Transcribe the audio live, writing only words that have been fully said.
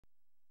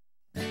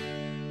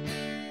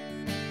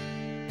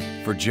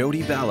For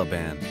Jody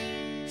Balaban,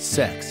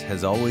 sex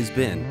has always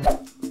been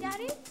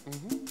Daddy?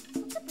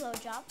 What's a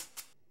blowjob?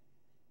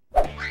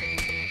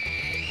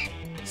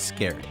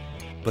 scary.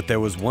 But there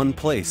was one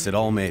place it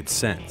all made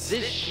sense.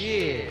 This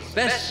year's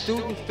Best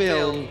Student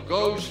Film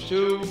goes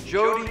to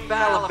Jody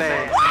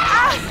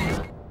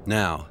Balaban.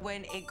 Now,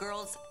 When a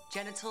girl's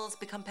genitals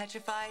become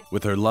petrified,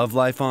 with her love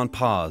life on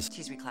pause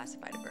she's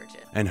reclassified a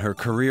virgin. and her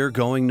career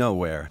going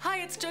nowhere, Hi,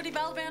 it's Jody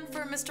Balaban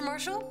for Mr.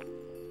 Marshall.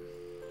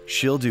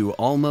 she'll do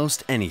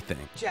almost anything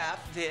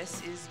Jeff,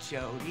 this is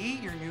Jody,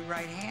 your new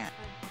right hand.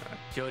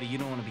 Jody, you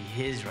don't want to be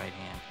his right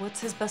hand.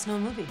 What's his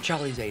best-known movie?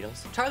 Charlie's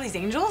Angels. Charlie's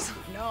Angels?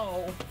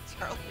 No,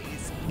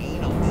 Charlie's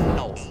anal.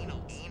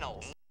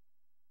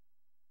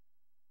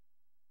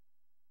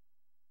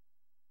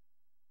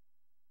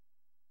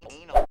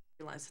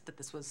 Realized that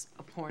this was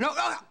a porn. No,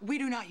 we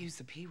do not use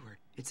the P word.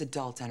 It's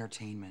adult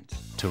entertainment.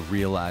 to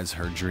realize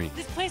her dream.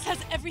 This place has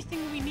everything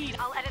we need.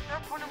 I'll edit their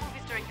porno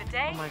movies during the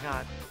day. Oh my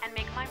God. And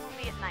make my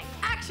movie at night.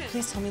 Action!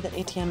 Please tell me that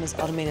ATM is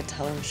automated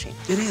teller machine.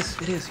 It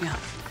is, yeah.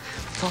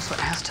 It's also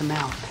ass to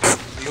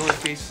mouth. The only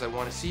faces I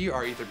want to see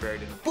are either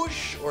buried in a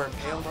bush or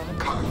impaled on a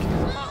cock.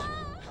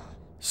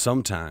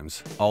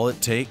 Sometimes, all it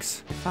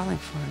takes Falling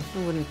for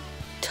him. I wouldn't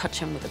touch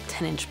him with a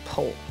 10-inch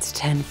pole. It's a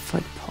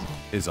 10-foot pole.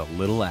 is a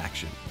little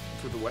action.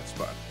 For the wet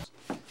spot.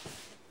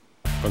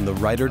 From the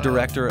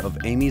writer-director of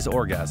Amy's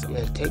Orgasm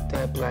Yeah, take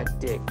that black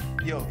dick.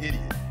 Yo, idiot.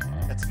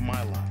 That's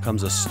my line.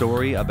 comes a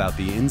story about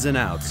the ins and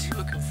outs You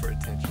looking for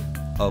attention?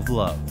 of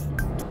love.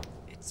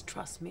 It's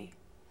trust me,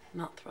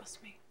 not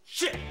thrust me.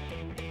 Shit!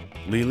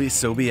 Lily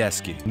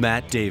Sobieski,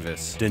 Matt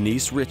Davis,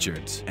 Denise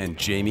Richards, and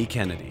Jamie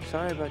Kennedy.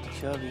 Sorry about the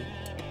chubby.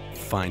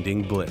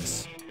 Finding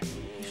bliss.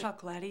 You shot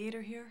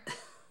Gladiator here?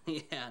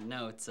 Yeah,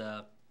 no, it's,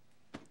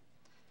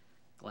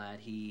 glad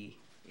he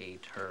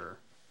ate her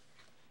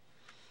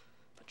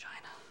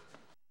vagina.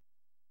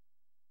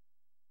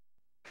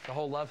 The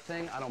whole love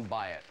thing, I don't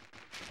buy it.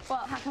 Well,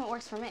 how come it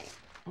works for me?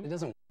 It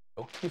doesn't.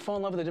 You fall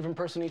in love with a different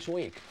person each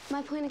week.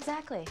 My point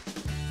exactly.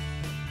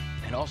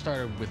 It all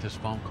started with this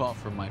phone call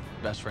from my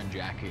best friend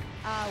Jackie.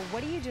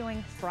 What are you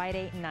doing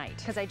Friday night?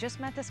 Because I just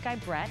met this guy,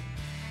 Brett.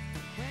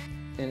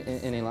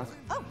 Any luck?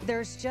 Oh,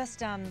 there's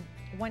just,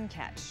 one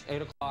catch.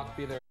 8 o'clock,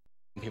 be there.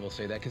 People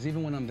say that, because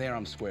even when I'm there,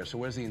 I'm square, so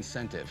where's the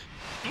incentive?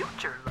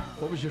 Future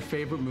love. What was your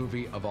favorite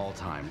movie of all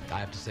time? I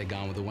have to say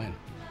Gone with the Wind.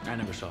 I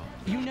never saw it.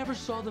 You never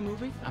saw the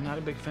movie? I'm not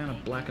a big fan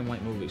of black and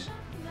white movies.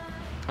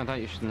 I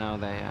thought you should know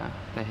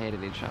they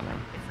hated each other.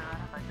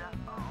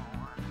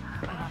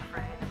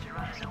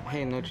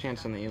 Hey, no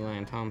chance on the Eli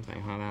and Tom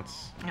thing, huh?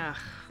 That's... Ugh,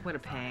 what a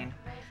pain.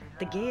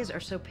 The gays are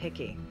so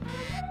picky.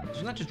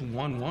 There's not just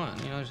one, you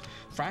know, there's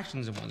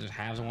fractions of ones, there's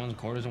halves of ones,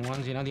 quarters of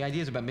ones, you know, the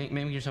idea is about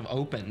making yourself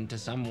open to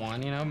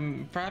someone, you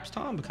know, perhaps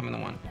Tom becoming the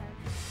one.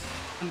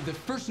 The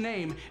first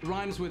name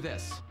rhymes with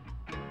this.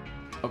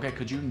 Okay,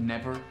 could you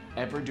never,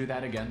 ever do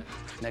that again?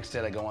 Next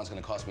date I go on is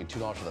going to cost me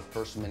 $2 for the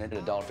first minute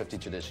and $1.50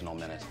 traditional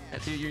minute.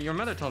 That's, your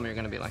mother told me you're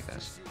gonna be like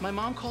this. My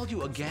mom called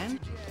you again?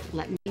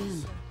 Let me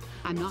in.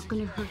 I'm not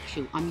gonna hurt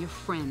you. I'm your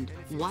friend.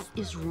 What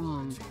is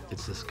wrong?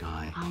 It's this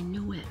guy. I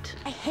knew it.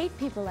 I hate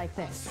people like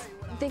this.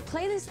 They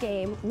play this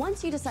game.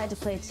 Once you decide to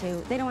play it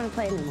too, they don't want to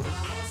play it anymore.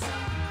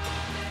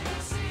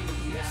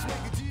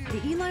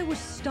 Eli was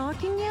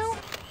stalking you?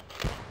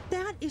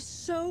 That is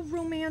so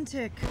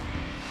romantic.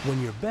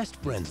 When your best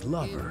friend's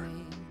lover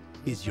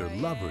is your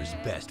lover's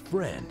best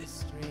friend,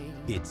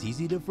 it's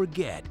easy to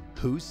forget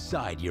whose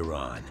side you're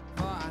on.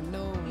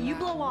 You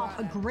blow off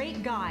a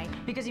great guy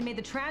because he made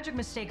the tragic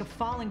mistake of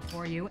falling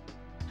for you.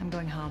 I'm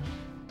going home.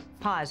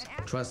 Pause.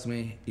 Trust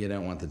me, you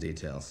don't want the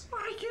details.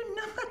 Are you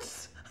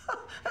nuts?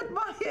 At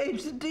my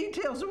age, the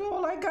details are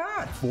all I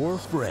got. 4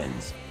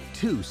 friends,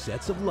 2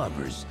 sets of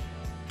lovers,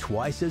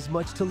 twice as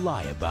much to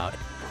lie about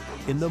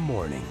in the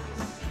morning.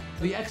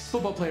 The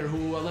ex-football player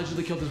who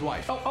allegedly killed his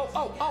wife.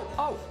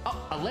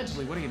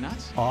 Allegedly, what are you,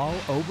 nuts? All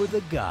over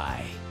the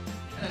guy.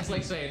 That's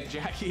like saying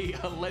Jackie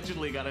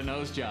allegedly got a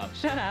nose job.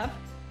 Shut up.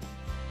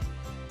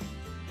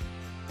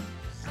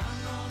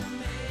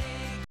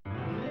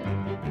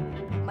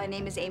 My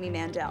name is Amy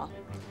Mandel.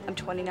 I'm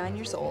 29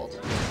 years old,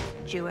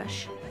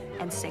 Jewish,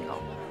 and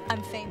single.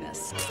 I'm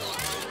famous.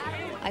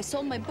 I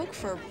sold my book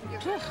for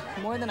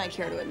more than I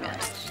care to admit.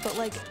 But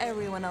like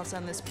everyone else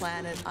on this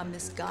planet, I'm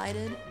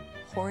misguided,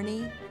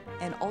 horny,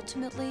 and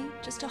ultimately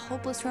just a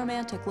hopeless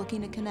romantic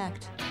looking to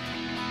connect.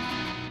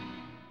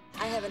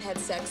 I haven't had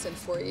sex in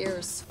 4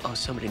 years. Oh,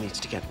 somebody needs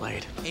to get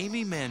laid.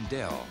 Amy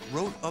Mandel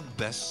wrote a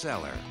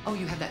bestseller. Oh,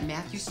 you have that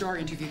Matthew Starr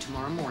interview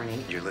tomorrow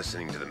morning. You're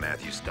listening to the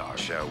Matthew Starr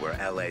Show, where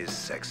LA's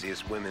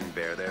sexiest women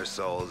bare their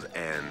souls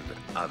and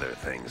other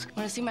things.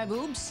 Want to see my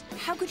boobs?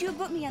 How could you have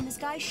put me on this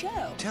guy's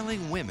show?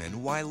 Telling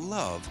women why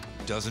love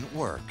doesn't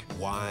work.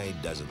 Why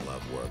doesn't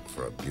love work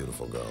for a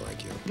beautiful girl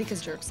like you? Because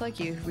jerks like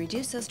you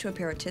reduce us to a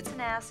pair of tits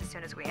and ass as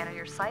soon as we enter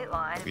your sight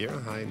line. You're a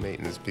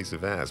high-maintenance piece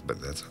of ass,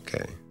 but that's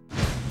okay.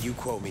 You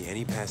quote me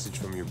any passage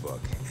from your book,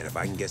 and if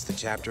I can guess the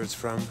chapter it's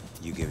from,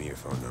 you give me your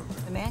phone number.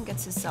 A man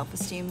gets his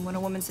self-esteem when a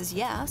woman says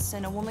yes,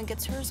 and a woman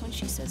gets hers when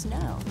she says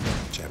no.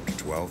 Chapter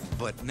 12.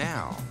 But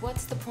now...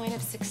 What's the point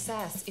of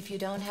success if you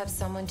don't have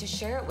someone to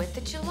share it with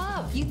that you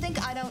love? You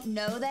think I don't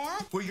know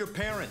that? We're your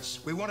parents.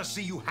 We want to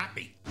see you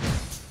happy.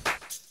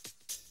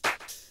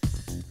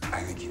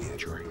 I think you need a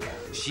drink.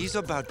 She's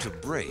about to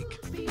break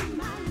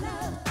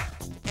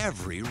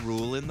every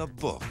rule in the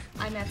book.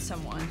 I met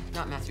someone.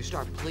 Not Matthew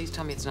Stark. Please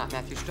tell me it's not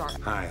Matthew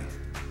Stark. Hi,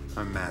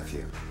 I'm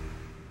Matthew.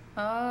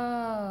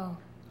 Oh,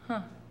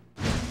 huh.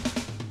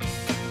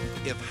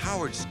 If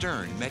Howard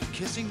Stern met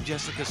kissing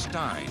Jessica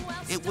Stein,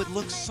 it would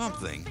look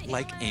something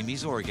like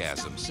Amy's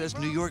orgasm, says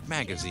New York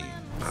Magazine.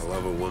 I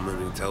love a woman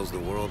who tells the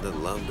world that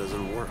love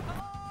doesn't work.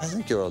 I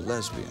think you're a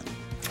lesbian.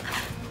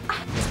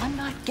 I'm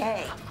not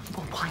gay.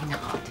 Well, why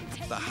not?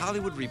 The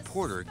Hollywood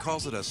Reporter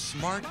calls it a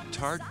smart,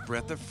 tart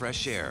breath of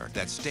fresh air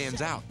that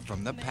stands out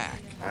from the pack.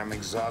 I'm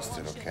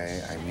exhausted,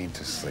 okay? I need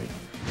to sleep.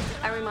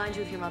 I remind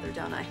you of your mother,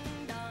 don't I?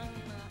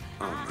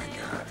 Oh my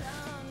God.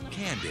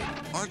 Candid,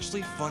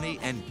 archly funny,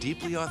 and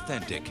deeply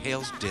authentic,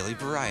 hails Daily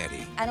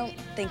Variety. I don't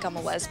think I'm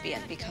a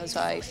lesbian because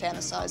I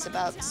fantasize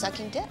about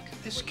sucking dick.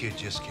 This kid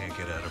just can't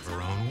get out of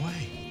her own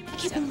way. I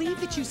can't believe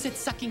that you said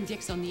sucking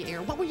dicks on the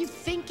air. What were you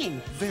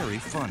thinking? Very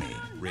funny,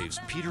 raves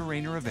Peter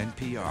Rayner of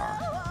NPR.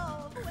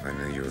 If I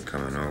knew you were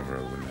coming over,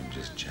 I wouldn't have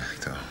just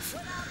jacked off.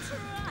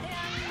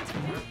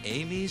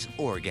 Amy's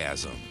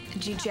orgasm.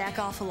 Did you jack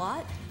off a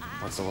lot?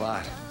 What's a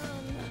lot?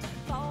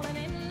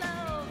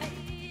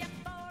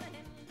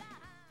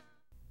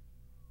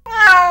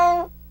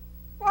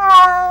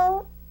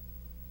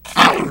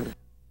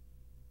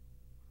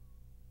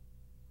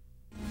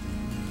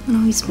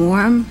 Oh, he's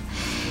warm,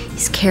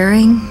 he's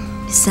caring,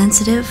 he's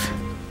sensitive.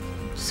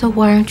 So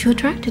why aren't you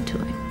attracted to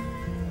him?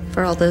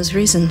 For all those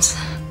reasons.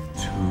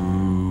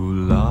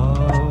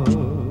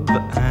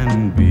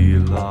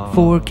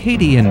 For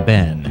Katie and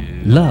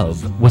Ben,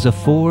 love was a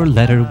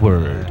 4-letter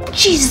word.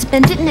 Jesus,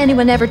 Ben, didn't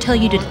anyone ever tell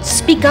you to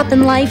speak up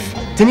in life?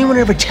 Did anyone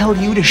ever tell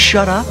you to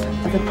shut up?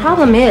 The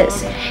problem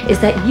is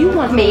that you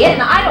want me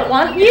and I don't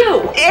want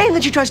you. And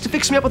that she tries to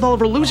fix me up with all of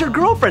her loser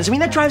girlfriends. I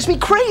mean, that drives me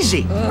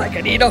crazy. I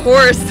could eat a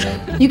horse.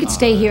 You could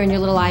stay here in your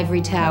little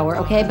ivory tower,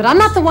 okay? But I'm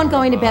not the one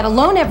going to bed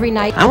alone every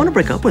night. I want to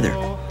break up with her.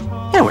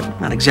 Yeah, we're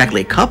not exactly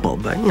a couple,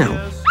 but, you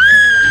know.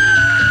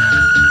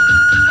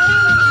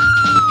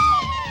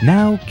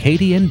 Now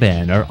Katie and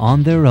Ben are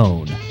on their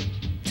own,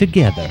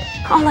 together.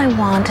 All I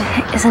want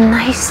is a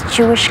nice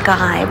Jewish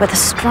guy with a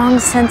strong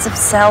sense of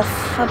self,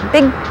 a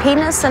big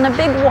penis, and a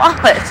big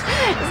wallet.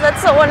 Is that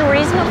so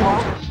unreasonable?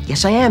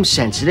 Yes, I am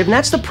sensitive, and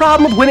that's the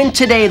problem with women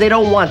today. They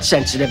don't want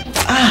sensitive.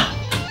 Ow!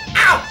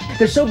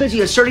 They're so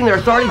busy asserting their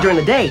authority during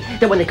the day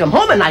that when they come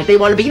home at night, they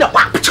want to be,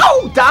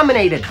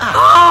 dominated.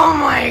 Oh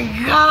my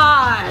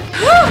God!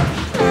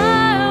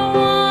 I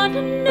want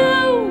to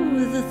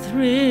know the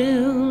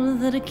thrill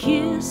that a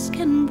kiss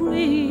can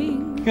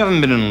bring. You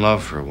haven't been in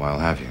love for a while,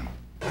 have you?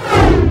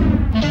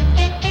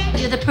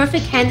 You're the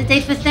perfect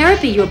candidate for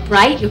therapy. You're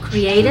bright, you're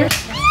creative.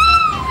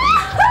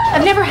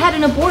 I've never had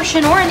an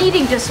abortion or an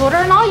eating disorder,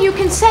 and all you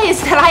can say is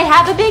that I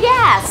have a big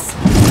ass.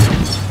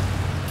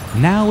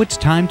 Now it's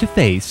time to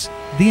face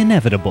the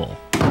inevitable.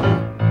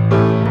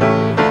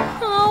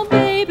 Oh,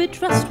 baby,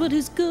 trust what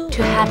is good.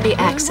 To happy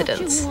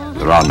accidents.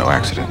 There are no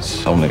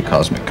accidents, only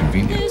cosmic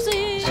convenience.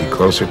 Is he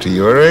closer to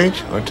your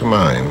age or to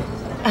mine?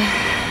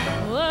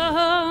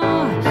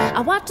 I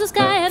watch the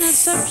sky and I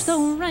search the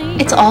rain.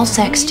 It's all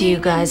sex to you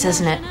guys,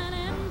 isn't it?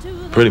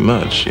 Pretty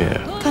much,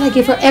 yeah. Thought I'd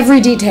give her every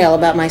detail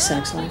about my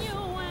sex life.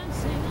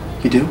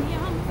 You do?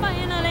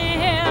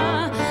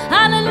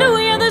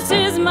 Hallelujah, this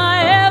is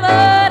my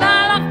heaven.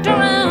 I looked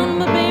around,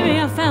 but baby,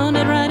 I found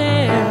it right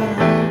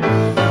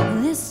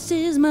here. This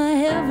is my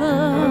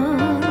heaven.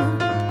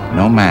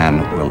 No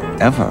man will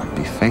ever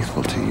be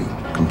faithful to you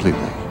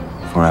completely,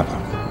 forever.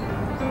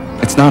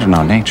 It's not in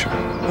our nature.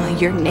 Well,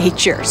 your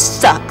nature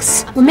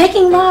sucks. We're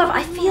making love.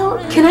 I feel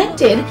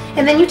connected.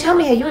 And then you tell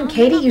me how you and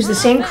Katie use the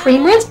same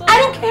cream rinse? I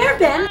don't care,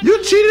 Ben.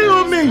 You cheated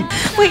on me!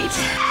 Wait.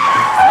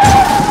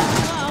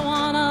 I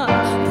wanna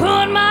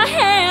put my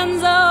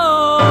hands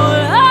all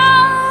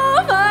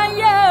over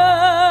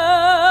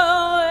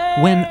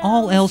you. When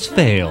all else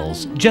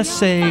fails, just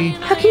say,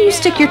 How can you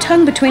stick your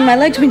tongue between my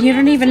legs when you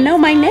don't even know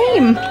my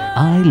name?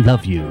 I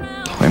love you.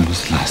 When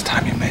was the last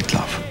time you made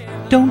love?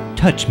 Don't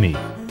touch me.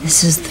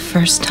 This is the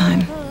first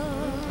time.